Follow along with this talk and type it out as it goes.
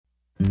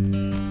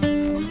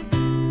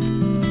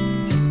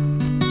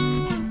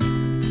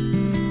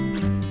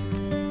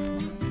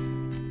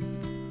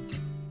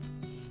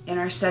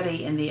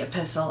study in the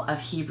Epistle of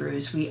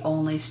Hebrews. We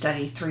only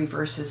study 3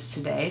 verses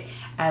today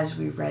as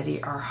we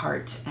ready our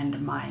hearts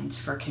and minds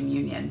for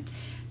communion.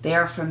 They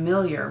are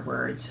familiar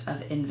words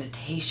of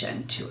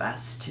invitation to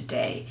us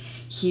today.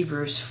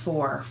 Hebrews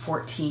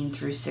 4:14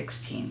 through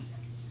 16.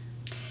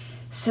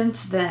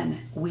 Since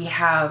then we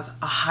have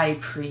a high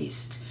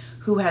priest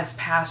who has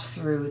passed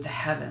through the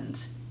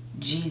heavens,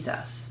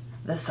 Jesus,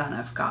 the Son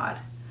of God.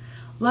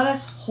 Let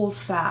us hold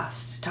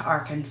fast to our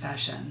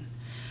confession.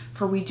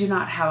 For we do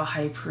not have a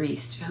high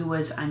priest who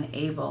is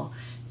unable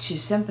to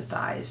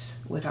sympathize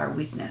with our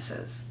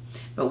weaknesses,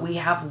 but we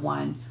have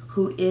one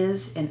who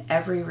is in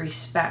every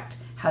respect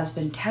has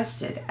been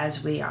tested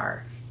as we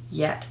are,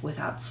 yet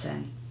without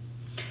sin.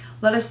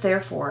 Let us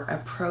therefore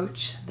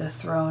approach the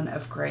throne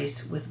of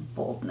grace with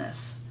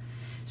boldness,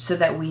 so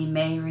that we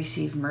may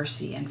receive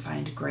mercy and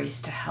find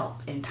grace to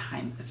help in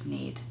time of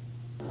need.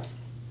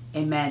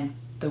 Amen.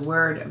 The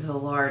word of the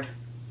Lord.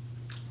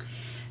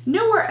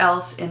 Nowhere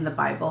else in the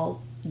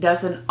Bible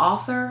does an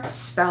author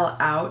spell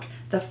out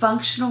the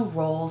functional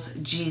roles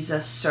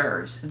Jesus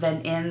serves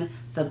than in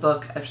the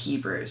book of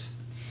Hebrews.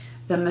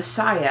 The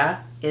Messiah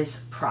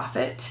is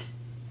prophet,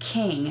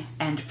 king,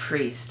 and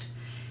priest.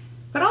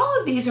 But all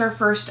of these are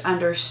first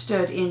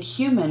understood in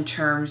human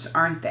terms,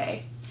 aren't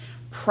they?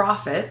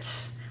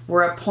 Prophets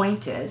were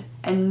appointed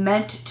and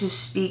meant to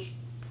speak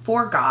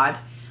for God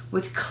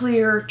with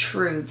clear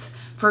truths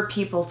for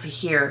people to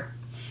hear.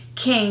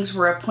 Kings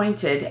were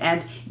appointed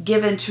and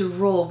given to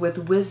rule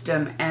with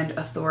wisdom and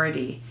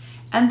authority.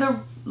 And the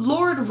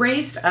Lord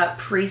raised up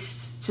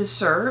priests to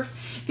serve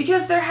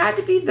because there had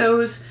to be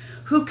those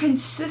who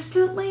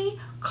consistently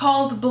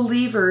called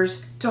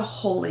believers to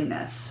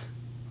holiness,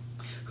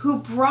 who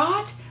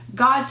brought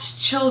God's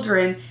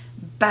children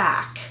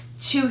back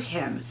to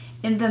Him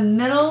in the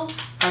middle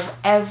of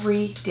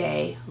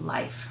everyday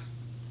life.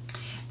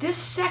 This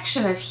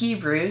section of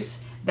Hebrews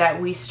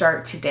that we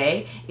start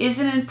today is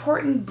an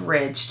important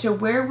bridge to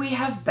where we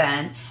have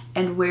been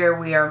and where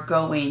we are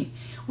going.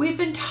 We've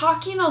been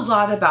talking a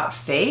lot about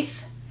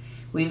faith,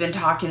 we've been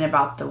talking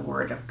about the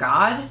Word of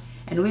God,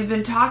 and we've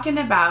been talking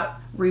about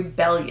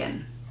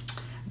rebellion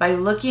by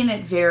looking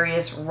at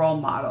various role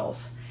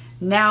models.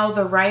 Now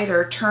the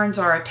writer turns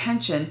our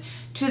attention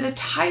to the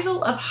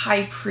title of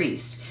High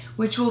Priest,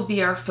 which will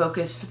be our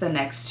focus for the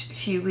next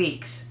few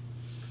weeks.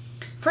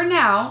 For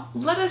now,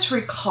 let us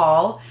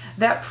recall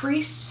that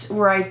priests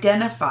were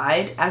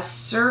identified as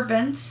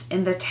servants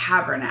in the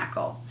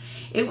tabernacle.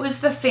 It was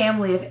the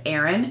family of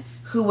Aaron,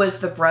 who was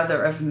the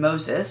brother of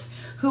Moses,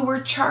 who were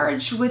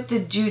charged with the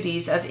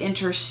duties of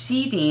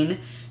interceding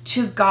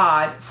to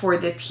God for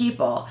the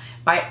people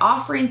by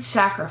offering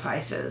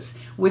sacrifices,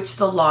 which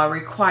the law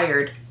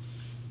required.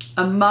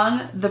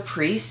 Among the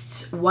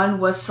priests, one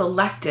was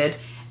selected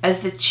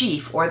as the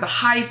chief or the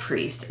high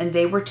priest, and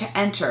they were to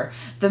enter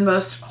the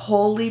most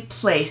holy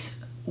place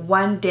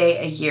one day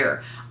a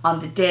year on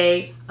the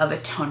Day of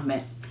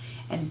Atonement.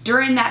 And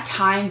during that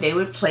time, they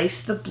would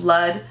place the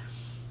blood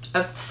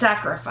of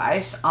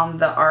sacrifice on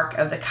the Ark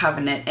of the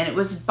Covenant. And it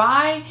was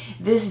by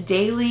this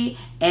daily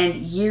and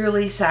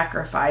yearly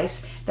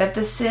sacrifice that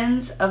the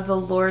sins of the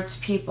Lord's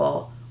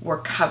people were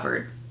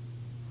covered.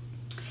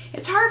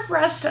 It's hard for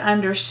us to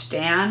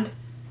understand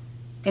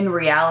in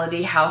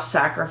reality how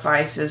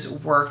sacrifices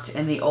worked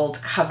in the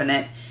Old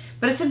Covenant,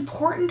 but it's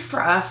important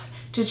for us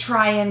to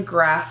try and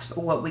grasp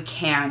what we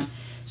can.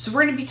 So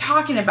we're going to be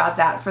talking about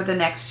that for the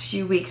next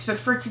few weeks, but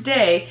for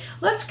today,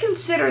 let's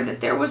consider that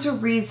there was a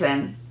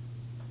reason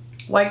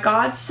why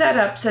God set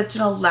up such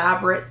an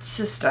elaborate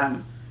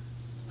system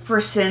for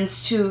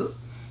sins to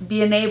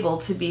be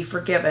enabled to be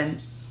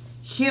forgiven.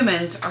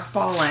 Humans are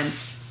fallen,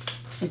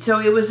 and so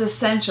it was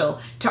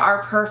essential to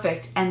our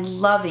perfect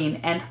and loving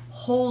and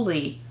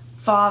holy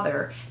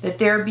Father that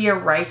there be a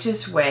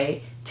righteous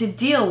way to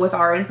deal with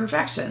our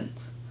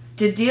imperfections,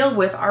 to deal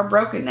with our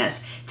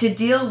brokenness, to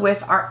deal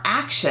with our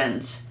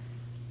actions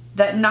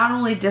that not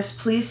only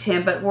displeased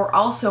Him, but were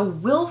also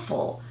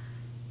willful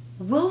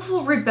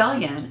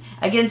rebellion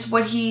against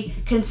what He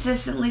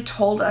consistently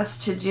told us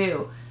to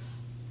do.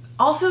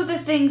 Also the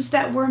things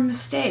that were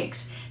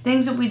mistakes,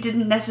 things that we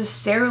didn't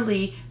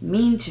necessarily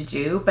mean to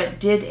do, but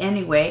did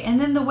anyway,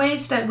 and then the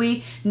ways that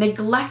we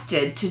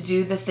neglected to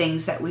do the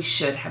things that we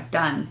should have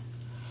done.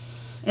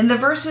 In the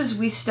verses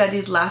we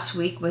studied last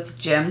week with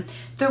Jim,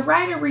 the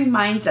writer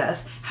reminds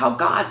us how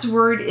God's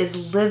Word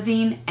is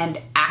living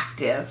and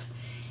active.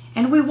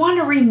 And we want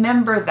to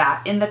remember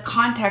that in the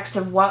context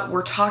of what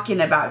we're talking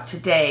about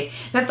today,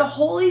 that the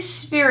Holy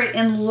Spirit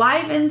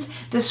enlivens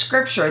the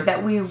Scripture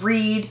that we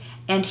read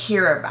and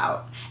hear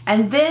about.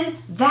 And then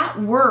that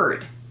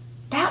word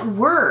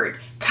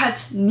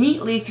cuts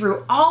neatly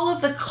through all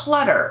of the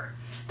clutter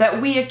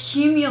that we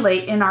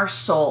accumulate in our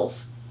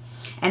souls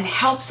and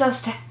helps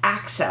us to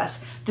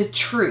access the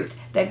truth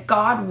that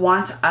God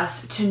wants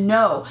us to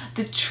know,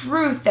 the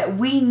truth that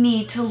we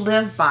need to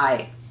live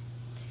by.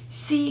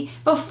 See,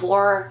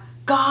 before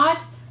God,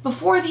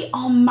 before the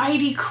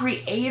Almighty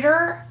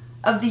Creator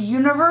of the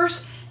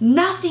universe,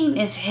 nothing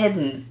is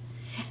hidden.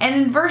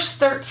 And in verse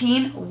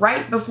 13,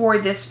 right before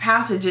this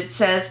passage, it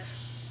says,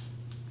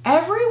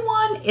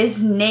 Everyone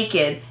is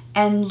naked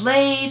and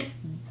laid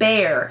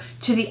bare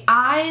to the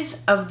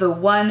eyes of the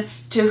one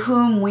to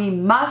whom we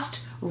must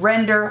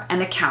render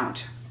an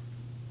account.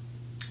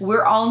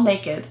 We're all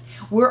naked.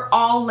 We're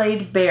all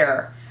laid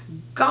bare.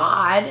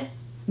 God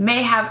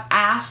may have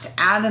asked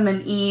Adam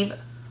and Eve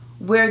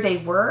where they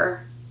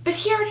were, but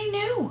he already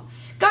knew.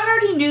 God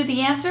already knew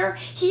the answer.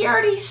 He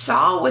already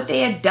saw what they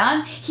had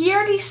done. He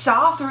already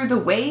saw through the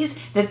ways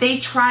that they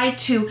tried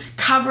to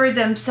cover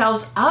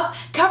themselves up.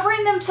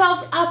 Covering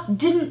themselves up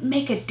didn't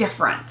make a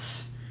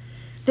difference.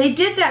 They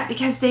did that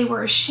because they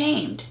were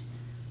ashamed.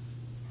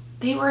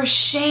 They were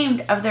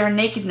ashamed of their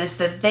nakedness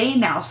that they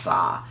now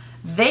saw.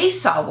 They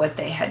saw what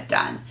they had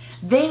done.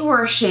 They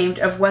were ashamed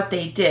of what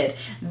they did.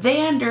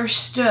 They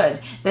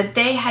understood that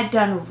they had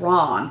done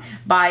wrong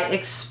by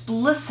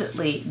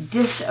explicitly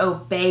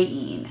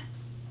disobeying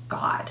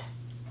God.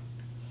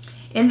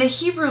 In the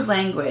Hebrew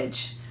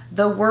language,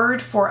 the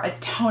word for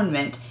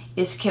atonement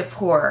is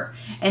kippur,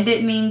 and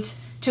it means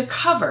to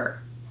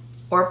cover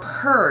or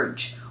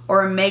purge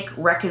or make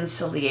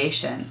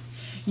reconciliation.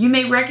 You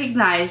may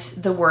recognize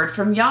the word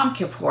from Yom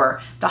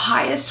Kippur, the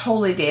highest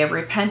holy day of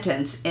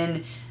repentance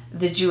in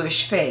the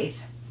Jewish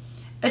faith.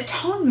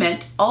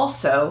 Atonement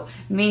also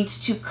means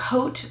to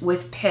coat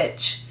with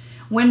pitch.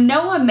 When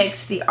Noah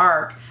makes the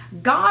ark,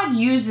 God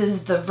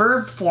uses the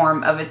verb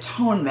form of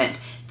atonement,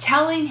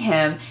 telling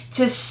him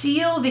to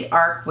seal the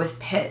ark with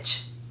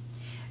pitch.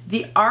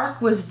 The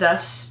ark was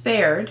thus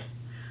spared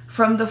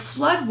from the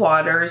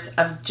floodwaters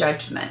of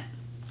judgment,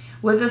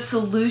 with a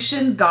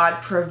solution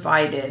God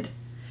provided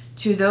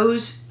to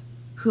those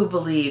who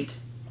believed.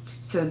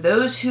 So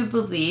those who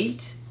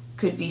believed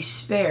could be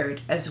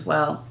spared as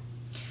well.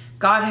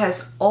 God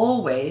has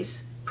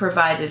always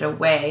provided a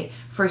way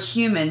for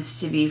humans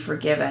to be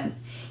forgiven.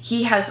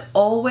 He has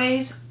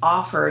always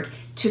offered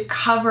to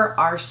cover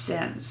our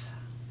sins.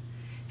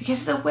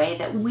 Because the way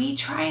that we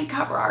try and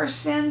cover our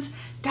sins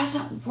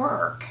doesn't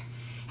work.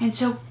 And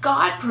so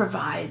God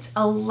provides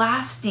a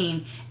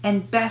lasting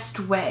and best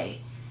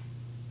way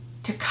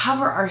to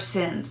cover our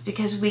sins,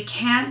 because we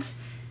can't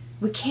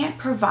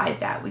provide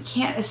that. We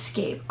can't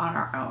escape on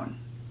our own.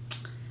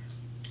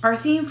 Our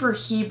theme for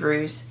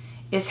Hebrews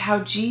is how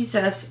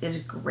Jesus is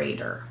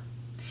greater.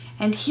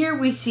 And here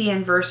we see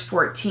in verse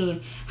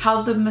 14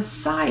 how the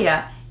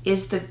Messiah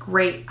is the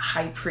great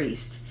high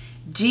priest.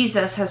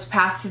 Jesus has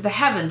passed through the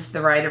heavens,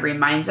 the writer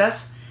reminds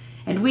us.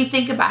 And we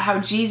think about how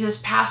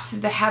Jesus passed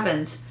through the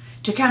heavens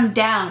to come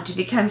down, to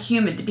become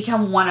human, to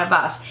become one of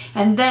us.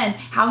 And then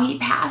how he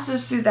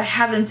passes through the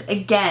heavens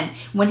again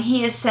when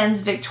he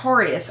ascends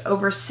victorious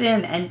over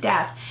sin and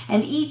death.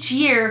 And each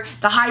year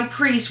the high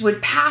priest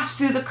would pass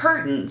through the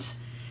curtains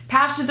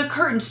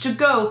to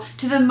go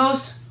to the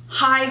most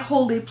high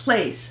holy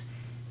place.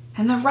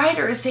 And the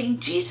writer is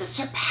saying Jesus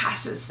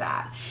surpasses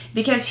that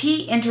because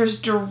he enters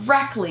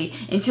directly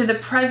into the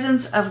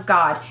presence of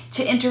God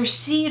to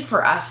intercede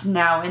for us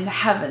now in the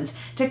heavens,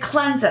 to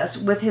cleanse us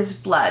with his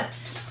blood.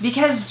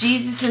 Because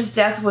Jesus'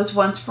 death was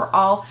once for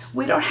all,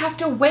 we don't have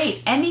to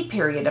wait any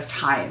period of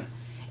time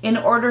in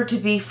order to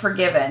be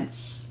forgiven.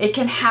 It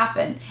can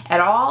happen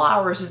at all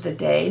hours of the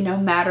day, no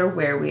matter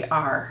where we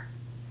are.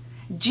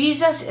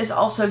 Jesus is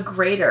also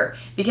greater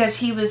because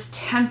he was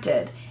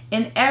tempted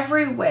in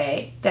every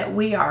way that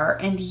we are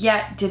and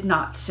yet did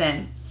not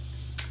sin.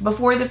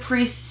 Before the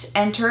priests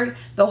entered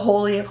the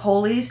Holy of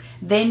Holies,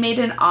 they made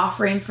an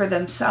offering for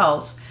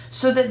themselves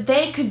so that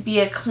they could be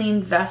a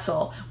clean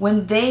vessel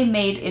when they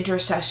made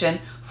intercession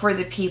for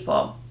the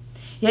people.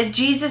 Yet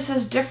Jesus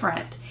is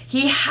different.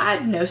 He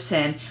had no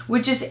sin,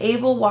 which is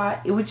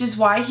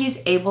why he's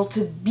able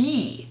to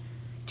be.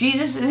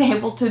 Jesus is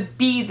able to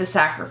be the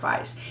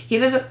sacrifice. He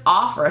doesn't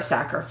offer a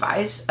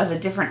sacrifice of a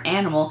different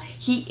animal.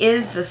 He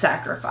is the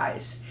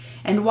sacrifice.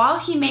 And while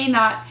he may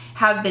not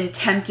have been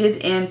tempted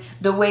in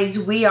the ways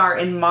we are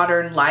in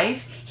modern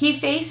life, he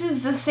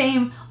faces the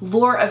same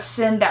lure of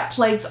sin that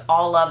plagues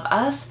all of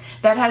us,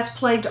 that has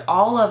plagued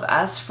all of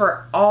us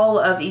for all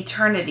of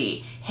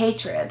eternity.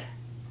 Hatred,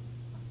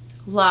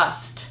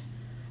 lust,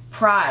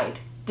 pride,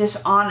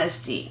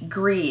 dishonesty,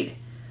 greed.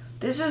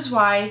 This is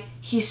why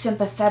he's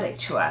sympathetic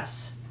to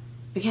us,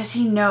 because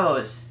he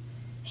knows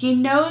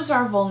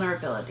our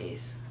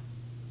vulnerabilities.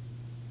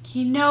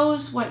 He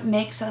knows what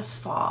makes us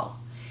fall.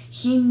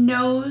 He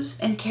knows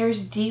and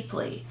cares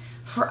deeply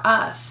for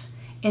us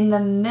in the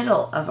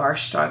middle of our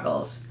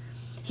struggles.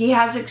 He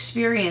has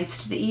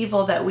experienced the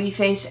evil that we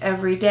face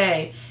every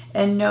day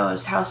and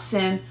knows how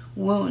sin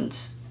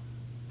wounds,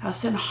 how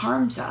sin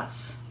harms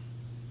us.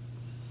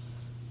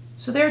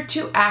 So there are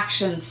two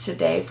actions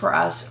today for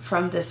us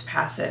from this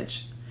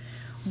passage.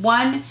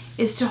 One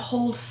is to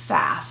hold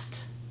fast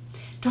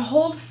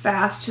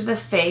to the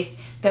faith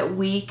that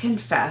we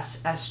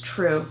confess as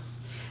true.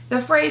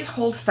 The phrase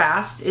hold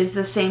fast is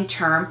the same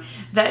term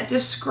that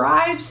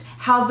describes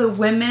how the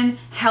women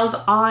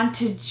held on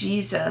to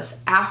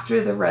Jesus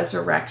after the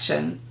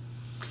resurrection.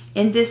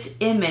 In this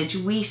image,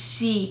 we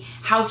see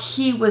how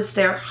he was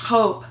their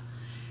hope.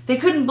 They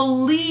couldn't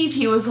believe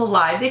he was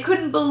alive. They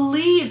couldn't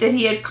believe that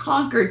he had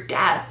conquered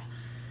death.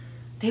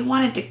 They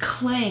wanted to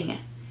cling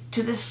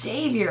to the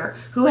Savior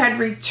who had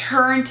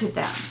returned to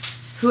them,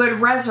 who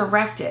had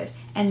resurrected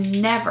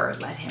and never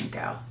let him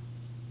go.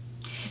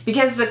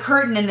 Because the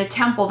curtain in the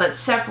temple that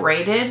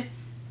separated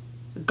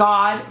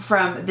God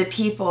from the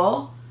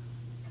people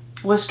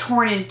was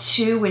torn in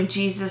two when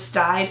Jesus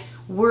died,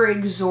 we're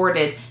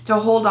exhorted to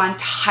hold on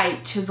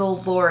tight to the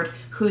Lord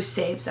who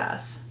saves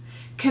us.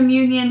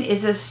 Communion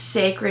is a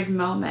sacred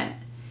moment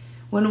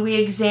when we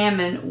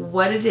examine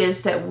what it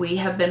is that we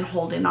have been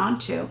holding on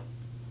to.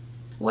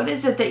 What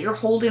is it that you're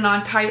holding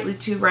on tightly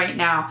to right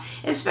now?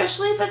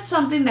 Especially if it's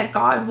something that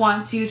God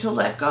wants you to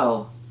let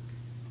go.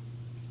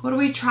 What are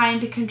we trying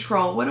to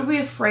control? What are we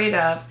afraid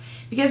of?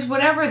 Because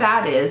whatever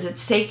that is,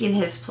 it's taking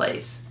his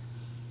place.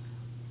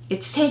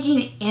 It's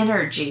taking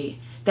energy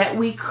that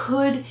we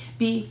could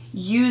be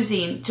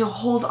using to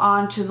hold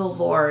on to the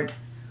Lord.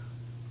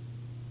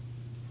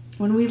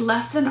 When we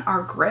lessen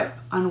our grip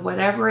on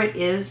whatever it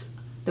is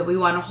that we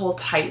want to hold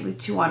tightly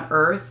to on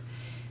earth,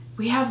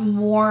 we have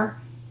more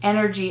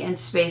energy and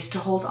space to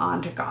hold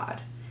on to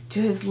God,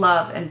 to his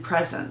love and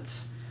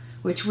presence,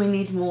 which we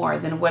need more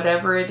than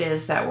whatever it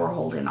is that we're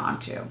holding on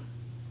to.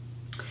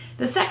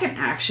 The second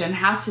action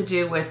has to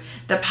do with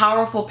the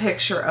powerful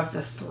picture of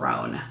the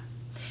throne.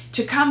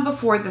 To come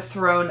before the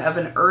throne of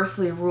an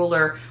earthly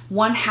ruler,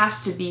 one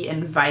has to be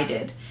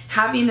invited.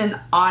 Having an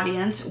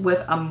audience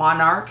with a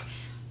monarch,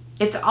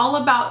 it's all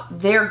about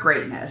their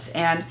greatness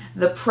and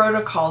the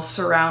protocols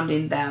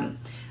surrounding them.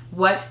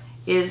 What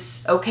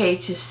is okay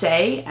to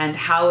say and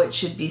how it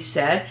should be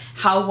said,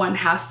 how one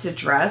has to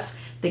dress,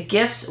 the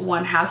gifts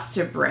one has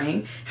to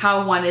bring,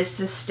 how one is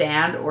to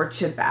stand or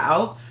to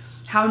bow.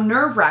 How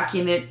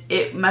nerve-wracking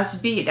it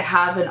must be to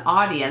have an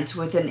audience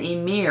with an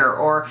emir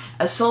or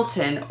a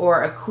sultan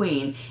or a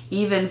queen,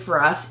 even for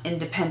us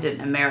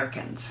independent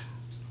Americans.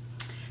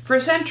 For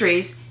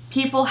centuries,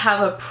 people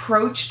have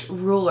approached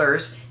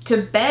rulers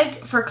to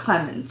beg for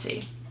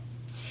clemency,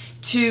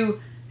 to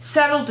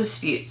settle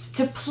disputes,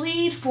 to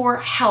plead for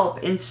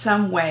help in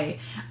some way.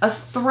 A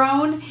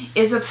throne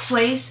is a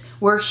place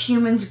where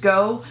humans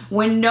go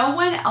when no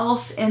one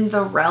else in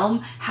the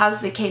realm has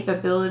the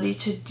capability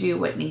to do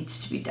what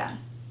needs to be done.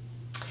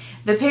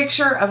 The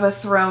picture of a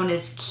throne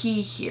is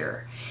key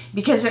here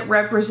because it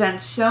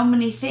represents so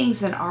many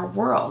things in our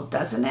world,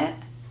 doesn't it?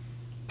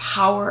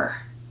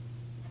 Power,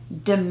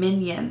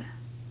 dominion,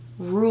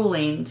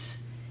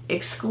 rulings,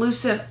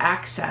 exclusive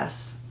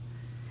access.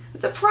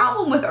 The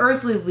problem with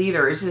earthly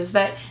leaders is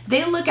that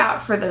they look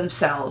out for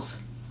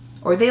themselves,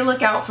 or they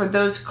look out for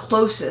those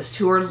closest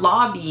who are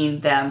lobbying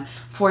them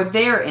for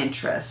their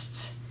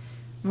interests.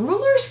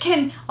 Rulers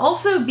can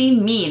also be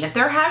mean. If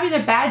they're having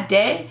a bad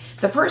day,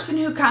 the person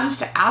who comes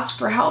to ask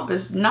for help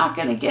is not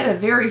going to get a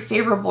very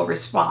favorable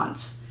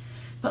response.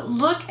 But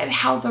look at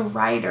how the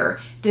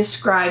writer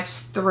describes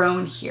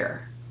throne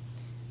here.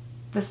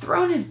 The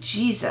throne of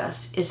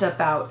Jesus is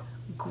about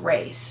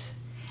grace,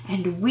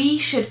 and we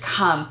should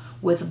come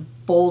with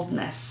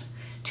boldness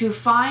to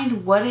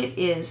find what it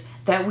is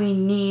that we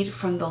need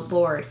from the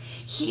Lord.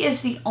 He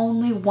is the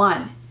only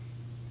one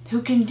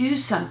who can do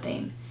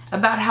something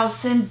about how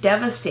sin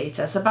devastates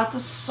us, about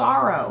the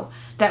sorrow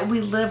that we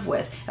live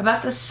with,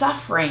 about the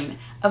suffering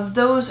of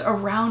those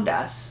around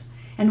us.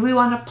 And we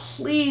want to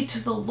plead to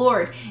the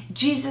Lord.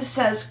 Jesus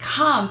says,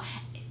 come,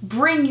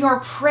 bring your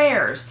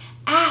prayers,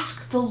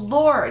 ask the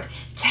Lord,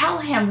 tell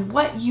him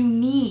what you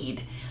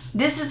need.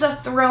 This is a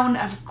throne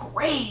of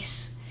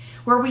grace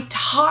where we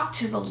talk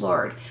to the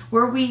Lord,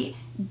 where we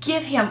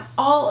give him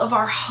all of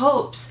our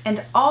hopes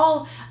and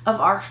all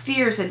of our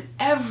fears and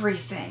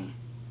everything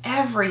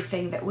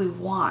that we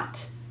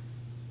want.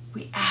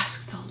 We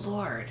ask the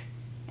Lord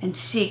and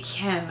seek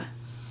him.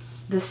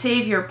 The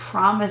Savior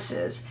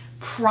promises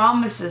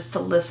to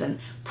listen,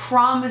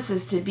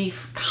 promises to be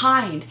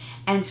kind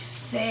and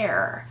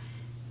fair,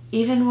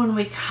 even when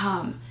we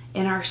come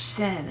in our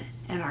sin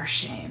and our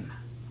shame.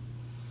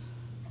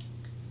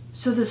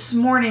 So this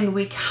morning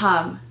we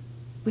come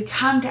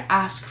to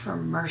ask for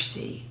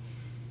mercy.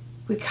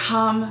 We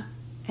come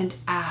and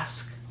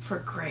ask for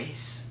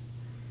grace.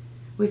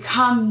 We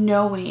come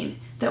knowing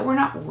that we're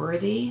not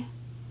worthy.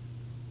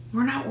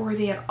 We're not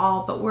worthy at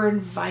all, but we're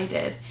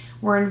invited.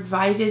 We're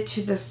invited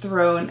to the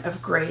throne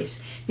of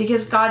grace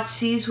because God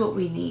sees what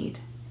we need.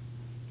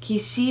 He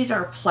sees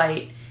our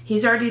plight.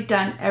 He's already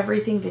done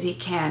everything that he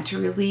can to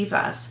relieve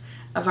us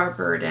of our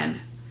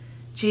burden.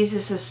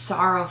 Jesus is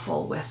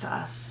sorrowful with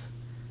us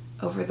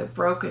over the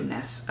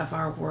brokenness of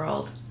our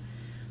world.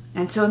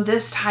 And so in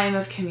this time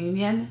of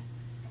communion,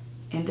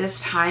 in this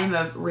time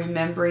of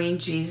remembering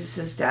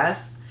Jesus'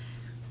 death,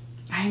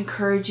 I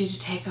encourage you to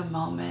take a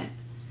moment.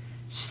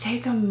 Just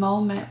take a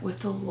moment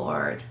with the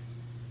Lord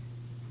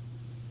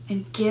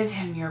and give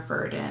him your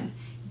burden.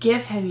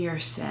 Give him your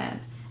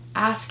sin.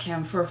 Ask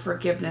him for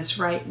forgiveness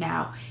right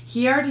now.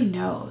 He already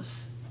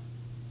knows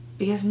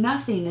because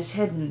nothing is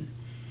hidden.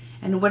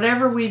 And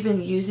whatever we've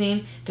been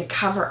using to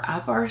cover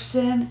up our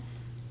sin,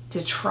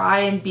 to try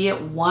and be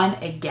at one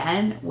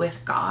again with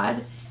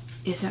God,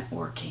 isn't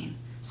working.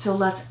 So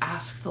let's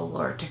ask the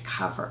Lord to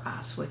cover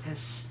us with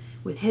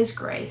his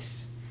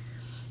grace.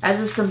 As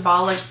a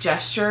symbolic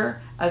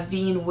gesture of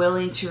being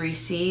willing to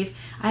receive,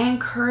 I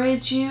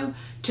encourage you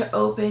to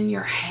open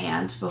your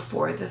hands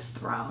before the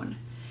throne.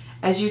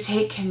 As you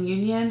take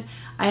communion,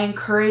 I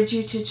encourage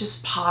you to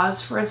just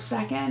pause for a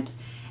second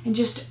and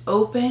just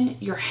open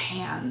your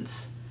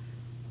hands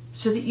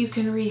so that you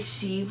can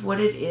receive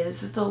what it is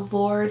that the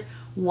Lord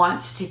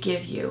wants to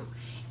give you.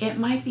 It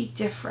might be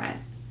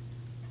different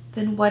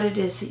than what it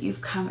is that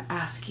you've come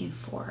asking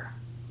for.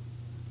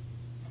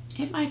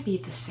 It might be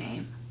the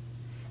same,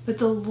 but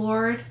the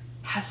Lord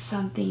has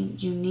something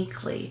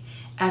uniquely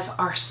as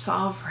our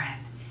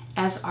sovereign,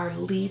 as our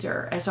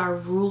leader, as our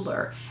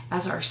ruler,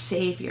 as our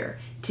Savior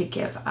to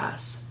give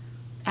us.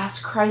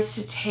 Ask Christ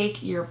to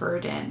take your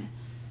burden,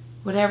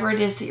 whatever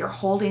it is that you're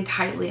holding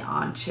tightly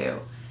onto,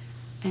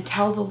 and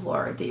tell the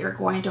Lord that you're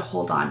going to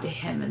hold on to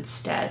Him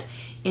instead.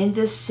 In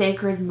this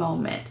sacred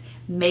moment,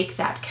 make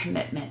that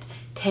commitment.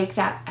 Take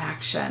that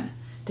action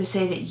to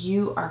say that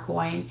you are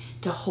going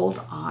to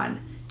hold on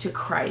to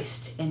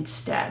Christ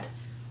instead.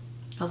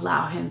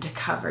 Allow Him to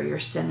cover your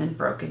sin and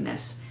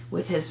brokenness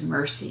with His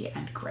mercy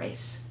and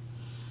grace.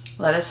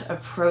 Let us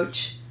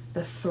approach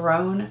the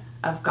throne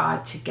of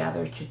God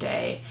together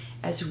today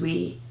as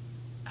we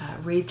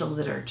read the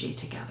liturgy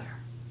together.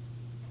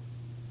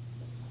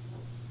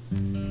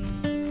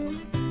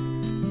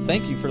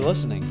 Thank you for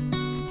listening.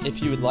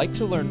 If you would like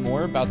to learn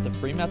more about the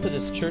Free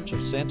Methodist Church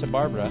of Santa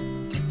Barbara,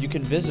 you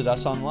can visit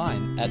us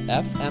online at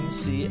fmcsb.org.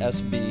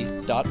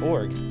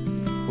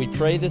 We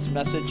pray this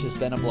message has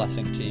been a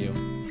blessing to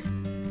you.